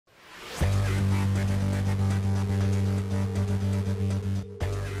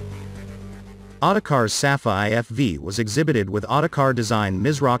Otokar's SAFA IFV was exhibited with Otokar-designed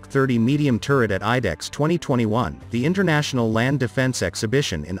Mizrak-30 medium turret at IDEX 2021, the International Land Defense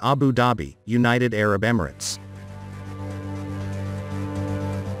Exhibition in Abu Dhabi, United Arab Emirates.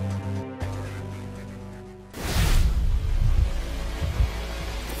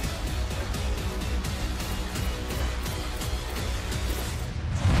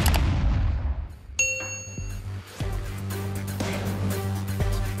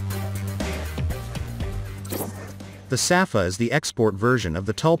 The SAFA is the export version of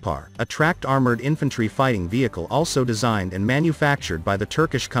the Tulpar, a tracked armored infantry fighting vehicle also designed and manufactured by the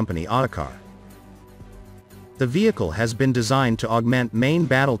Turkish company Otokar. The vehicle has been designed to augment main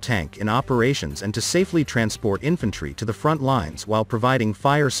battle tank in operations and to safely transport infantry to the front lines while providing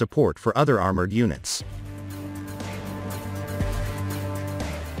fire support for other armored units.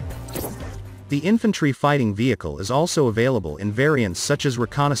 The infantry fighting vehicle is also available in variants such as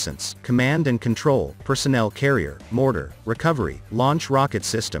reconnaissance, command and control, personnel carrier, mortar, recovery, launch rocket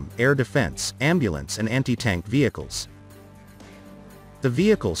system, air defense, ambulance and anti-tank vehicles. The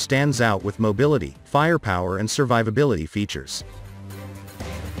vehicle stands out with mobility, firepower and survivability features.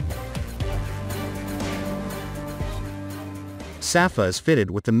 SAFA is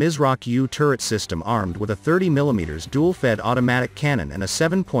fitted with the Mizrak-30 turret system armed with a 30mm dual-fed automatic cannon and a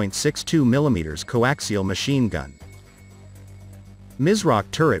 7.62mm coaxial machine gun.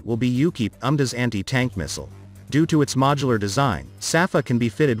 Mizrak turret will be UKIP-UMDA's anti-tank missile. Due to its modular design, SAFA can be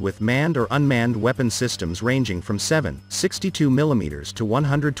fitted with manned or unmanned weapon systems ranging from 7.62mm to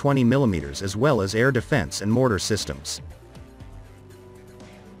 120mm as well as air defense and mortar systems.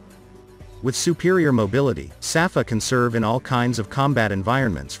 With superior mobility, SAFA can serve in all kinds of combat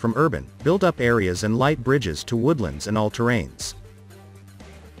environments from urban, built-up areas and light bridges to woodlands and all terrains.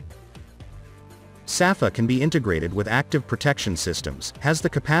 SAFA can be integrated with active protection systems, has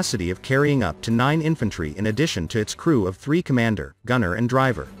the capacity of carrying up to 9 infantry in addition to its crew of 3 commander, gunner and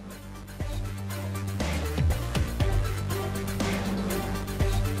driver.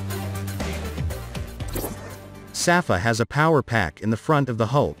 SAFA has a power pack in the front of the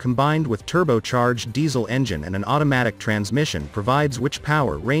hull combined with turbocharged diesel engine and an automatic transmission provides which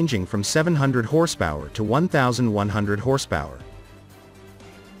power ranging from 700 horsepower to 1100 horsepower.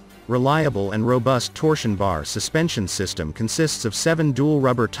 Reliable and robust torsion bar suspension system consists of 7 dual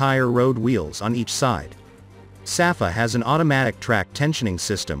rubber tire road wheels on each side. SAFA has an automatic track tensioning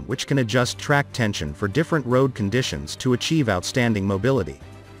system which can adjust track tension for different road conditions to achieve outstanding mobility.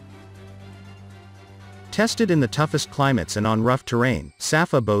 Tested in the toughest climates and on rough terrain,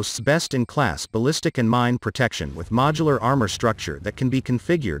 SAFA boasts best-in-class ballistic and mine protection with modular armor structure that can be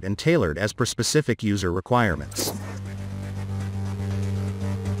configured and tailored as per specific user requirements.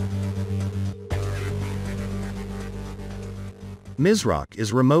 Mizrak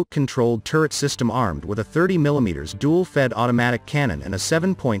is remote-controlled turret system armed with a 30mm dual-fed automatic cannon and a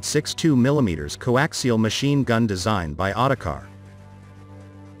 7.62mm coaxial machine gun designed by Otokar.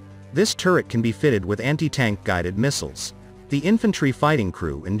 This turret can be fitted with anti-tank guided missiles. The infantry fighting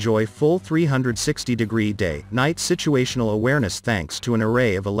crew enjoy full 360-degree day-night situational awareness thanks to an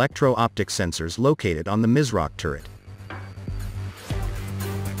array of electro-optic sensors located on the Mizrak turret.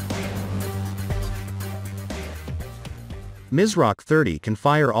 Mizrak-30 can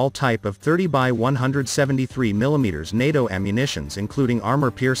fire all type of 30 by 173mm NATO ammunitions including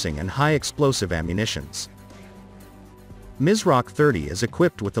armor-piercing and high-explosive ammunitions. Mizrak-30 is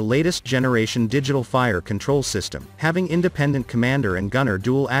equipped with the latest generation digital fire control system, having independent commander and gunner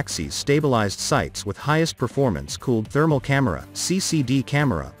dual-axis stabilized sights with highest performance cooled thermal camera, CCD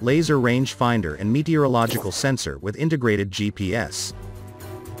camera, laser range finder and meteorological sensor with integrated GPS.